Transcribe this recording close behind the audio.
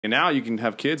And now you can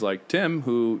have kids like Tim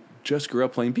who just grew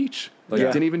up playing beach. Like,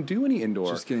 didn't even do any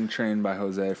indoor. Just getting trained by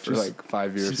Jose for like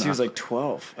 5 years Since now. he was like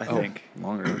 12, I think.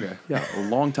 Longer, okay. Yeah, a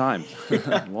long time.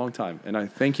 A long time. And I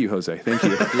thank you, Jose. Thank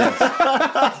you. Yes.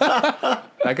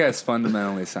 That guy's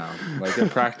fundamentally sound. Like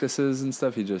at practices and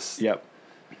stuff, he just... Yep.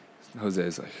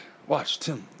 Jose's like, watch,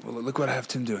 Tim. Well, look what I have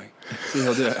Tim doing. See,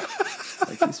 he'll do it.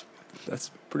 Like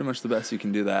that's pretty much the best you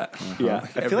can do that. Yeah.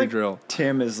 Like I feel like drill.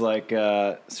 Tim is like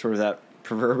sort of that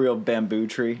proverbial bamboo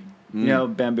tree. You know,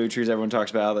 bamboo trees, everyone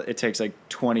talks about, it takes like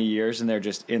 20 years and they're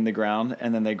just in the ground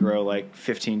and then they grow like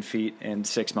 15 feet in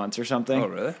 6 months or something. Oh,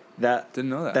 really? Didn't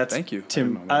know that. That's Thank you.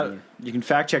 Tim. You can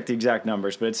fact check the exact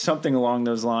numbers, but it's something along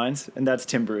those lines. And that's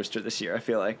Tim Brewster this year, I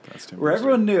feel like. That's Tim Where Brewster.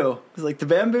 everyone knew, it was like the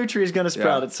bamboo tree is going to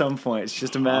sprout at some point. It's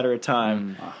just a matter of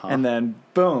time. And then,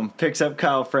 boom, picks up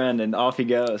Kyle Friend and off he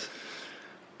goes.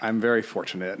 I'm very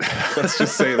fortunate. Let's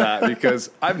just say that,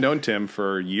 because I've known Tim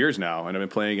for years now, and I've been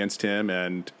playing against him,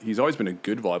 and he's always been a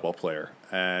good volleyball player.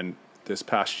 And this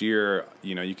past year,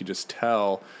 you know, you could just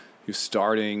tell he was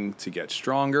starting to get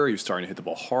stronger. He was starting to hit the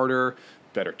ball harder,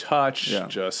 better touch,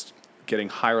 just getting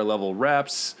higher level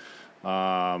reps.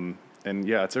 And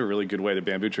yeah, it's a really good way. The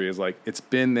bamboo tree is like, it's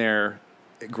been there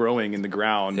growing in the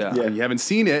ground. Yeah. And you haven't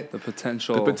seen it. The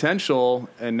potential.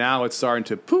 And now it's starting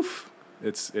to poof.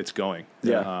 It's going.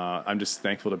 Yeah. I'm just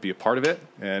thankful to be a part of it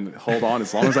and hold on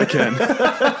as long as I can.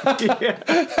 I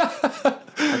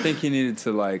think he needed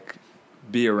to like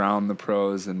be around the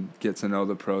pros and get to know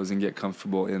the pros and get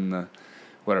comfortable in the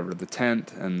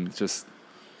tent, and just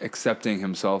accepting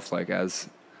himself like as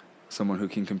someone who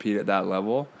can compete at that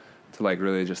level, to like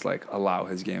really just like allow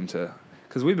his game to,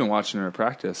 because we've been watching him at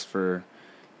practice for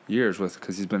years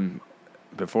because he's been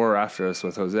before or after us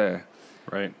with Jose.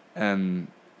 Right.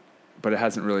 But it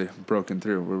hasn't really broken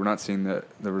through. We're not seeing the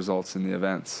results in the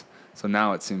events. So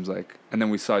now it seems like, and then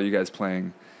we saw you guys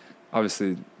playing,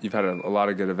 obviously you've had a lot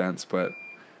of good events, but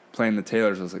playing the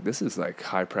Taylors, I was like, this is like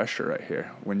high pressure right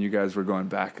here. When you guys were going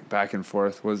back and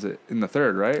forth, was it in the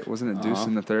third, right? Wasn't it deuce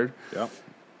in the third? Yeah.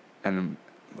 And I'm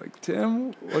like,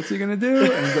 Tim, what's he going to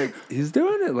do? And he's like, he's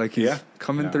doing it. Like he's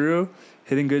coming through,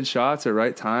 hitting good shots at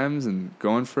right times and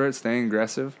going for it, staying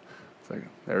aggressive. It's like,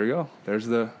 there we go. There's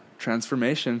the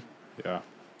transformation. Yeah.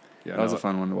 That was a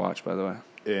fun one to watch, by the way.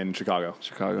 In Chicago.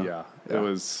 Yeah. It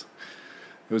was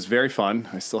very fun.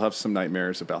 I still have some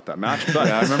nightmares about that match, but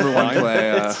I remember one play.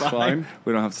 It's fine.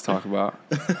 We don't have to talk about.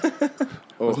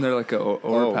 Wasn't there like an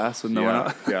overpass with no one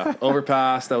out? Yeah,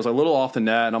 overpass. That was a little off the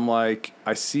net, and I'm like,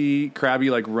 I see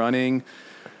Krabby like running.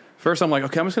 First, I'm like,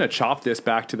 okay, I'm just gonna chop this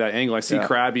back to that angle. I see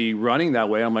Krabby running that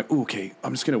way. I'm like, ooh, okay,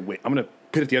 I'm just gonna wait. I'm gonna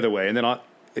put it the other way, and then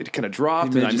it kind of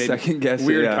dropped. And I made second guess.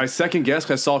 Weird. I second guessed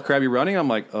because I saw Krabby running. I'm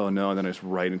like, oh no, and then I just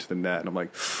right into the net, and I'm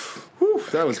like, whew,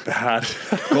 that was bad.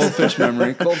 Goldfish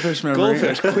memory. Goldfish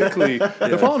quickly.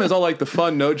 The problem is, I'll like the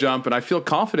fun no jump, and I feel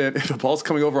confident if the ball's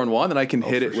coming over on one, then I can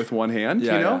hit it with one hand.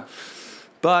 Yeah, you know.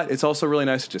 But it's also really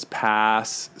nice to just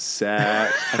pass,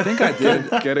 set. I think I did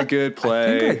get a good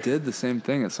play. I think I did the same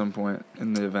thing at some point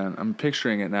in the event. I'm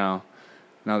picturing it now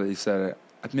that you said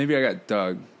it. Maybe I got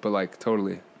dug, but like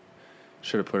totally.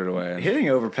 Should have put it away. Hitting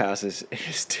overpasses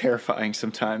is terrifying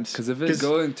sometimes. Because if it's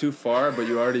going too far, but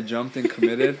you already jumped and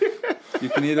committed, you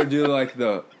can either do like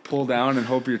the pull down and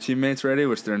hope your teammate's ready,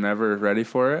 which they're never ready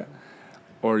for it,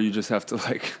 or you just have to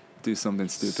like do something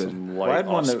stupid. I had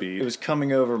one that it was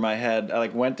coming over my head. I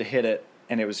like went to hit it,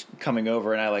 and it was coming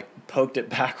over, and I like poked it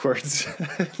backwards.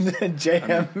 And then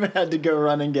JM had to go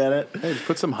run and get it. Hey, just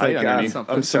put some height underneath.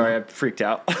 I'm sorry, I freaked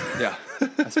out. Yeah,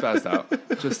 I spazzed out.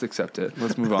 Just accept it.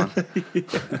 Let's move on.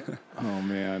 Oh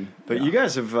man! But you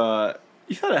guys have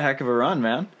you've had a heck of a run,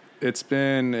 man. It's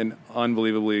been an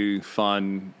unbelievably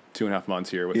fun 2.5 months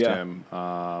here with Tim.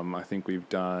 I think we've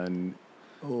done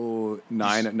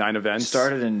nine events.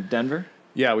 Started in Denver.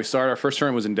 Yeah, we started. Our first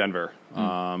tournament was in Denver.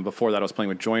 Before that, I was playing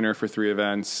with Joyner for 3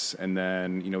 events, and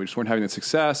then we just weren't having the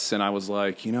success. And I was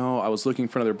like, I was looking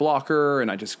for another blocker, and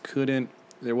I just couldn't.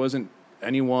 There wasn't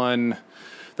anyone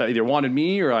that either wanted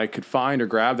me or I could find or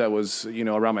grab that was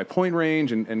around my point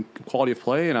range and quality of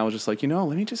play. And I was just like,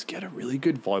 let me just get a really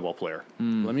good volleyball player.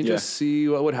 Let me just see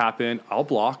what would happen. I'll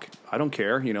block. I don't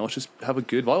care. Let's just have a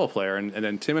good volleyball player. And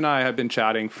then Tim and I have been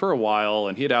chatting for a while,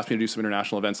 and he had asked me to do some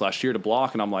international events last year to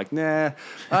block. And I'm like, nah,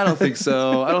 I don't think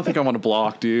so. I don't think I want to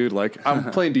block, dude. Like,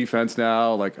 I'm playing defense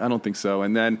now. Like, I don't think so.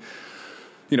 And then,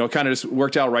 it kind of just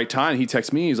worked out right time. He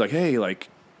texts me. He's like, hey, like,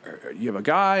 you have a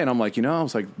guy? And I'm like, I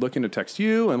was like looking to text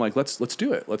you, and like, let's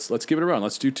do it. Let's give it a run.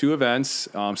 Let's do 2 events,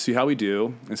 see how we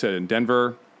do. And so in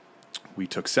Denver, we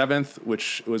took 7th,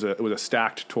 which was a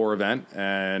stacked tour event,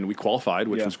 and we qualified,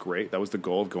 which was great. That was the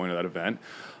goal of going to that event.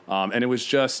 And it was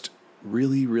just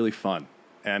really, really fun.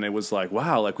 And it was like,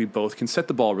 wow, like we both can set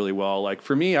the ball really well. Like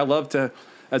for me, I love to,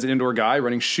 as an indoor guy,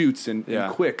 running shoots and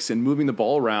quicks and moving the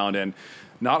ball around. And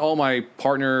not all my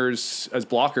partners as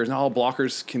blockers, not all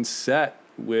blockers can set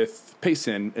with pace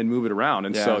and move it around.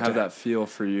 And so have that feel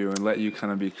for you and let you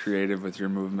kind of be creative with your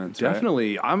movements.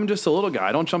 Definitely. Right? I'm just a little guy.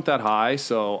 I don't jump that high,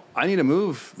 so I need to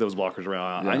move those blockers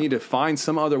around. I need to find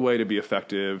some other way to be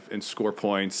effective and score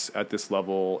points at this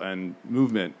level, and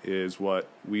movement is what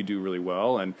we do really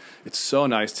well. And it's so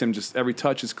nice. Tim, just every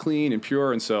touch is clean and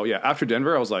pure. And so, after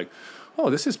Denver, I was like, oh,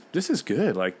 this is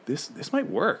good. Like this might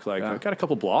work. Like I got a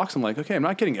couple blocks. I'm like, okay, I'm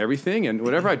not getting everything, and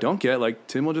whatever I don't get, like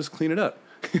Tim will just clean it up.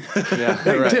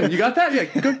 Hey, Tim, you got that? Yeah,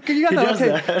 you got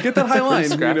that. Okay, get that high line.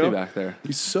 Scrappy back there.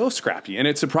 He's so scrappy, and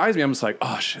it surprised me. I'm just like,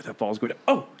 oh shit, that ball's going.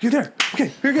 Oh, you're there. Okay,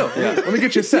 here you go. Let me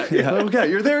get you a set. Okay,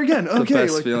 you're there again. It's the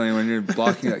best feeling when you're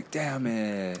blocking. You're like, damn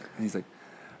it, and he's like,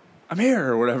 I'm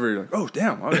here or whatever. You're like, oh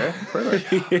damn, okay,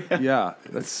 perfect.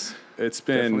 It's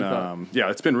been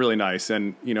it's been really nice,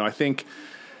 and I think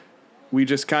we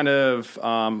just kind of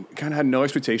had no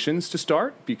expectations to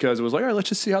start, because it was like, all right, let's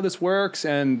just see how this works.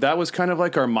 And that was kind of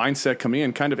like our mindset coming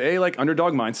in, kind of like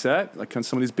underdog mindset, like kind of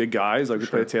some of these big guys, like we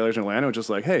play the Taylors in Atlanta, which is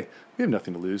like, hey, we have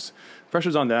nothing to lose.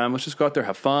 Pressure's on them. Let's just go out there,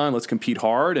 have fun. Let's compete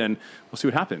hard, and we'll see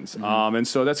what happens. And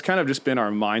so that's kind of just been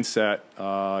our mindset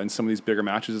in some of these bigger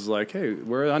matches, is like, hey,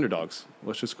 we're underdogs.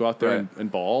 Let's just go out there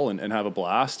and ball and have a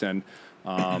blast and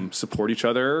support each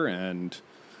other. And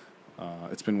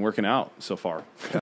it's been working out so far.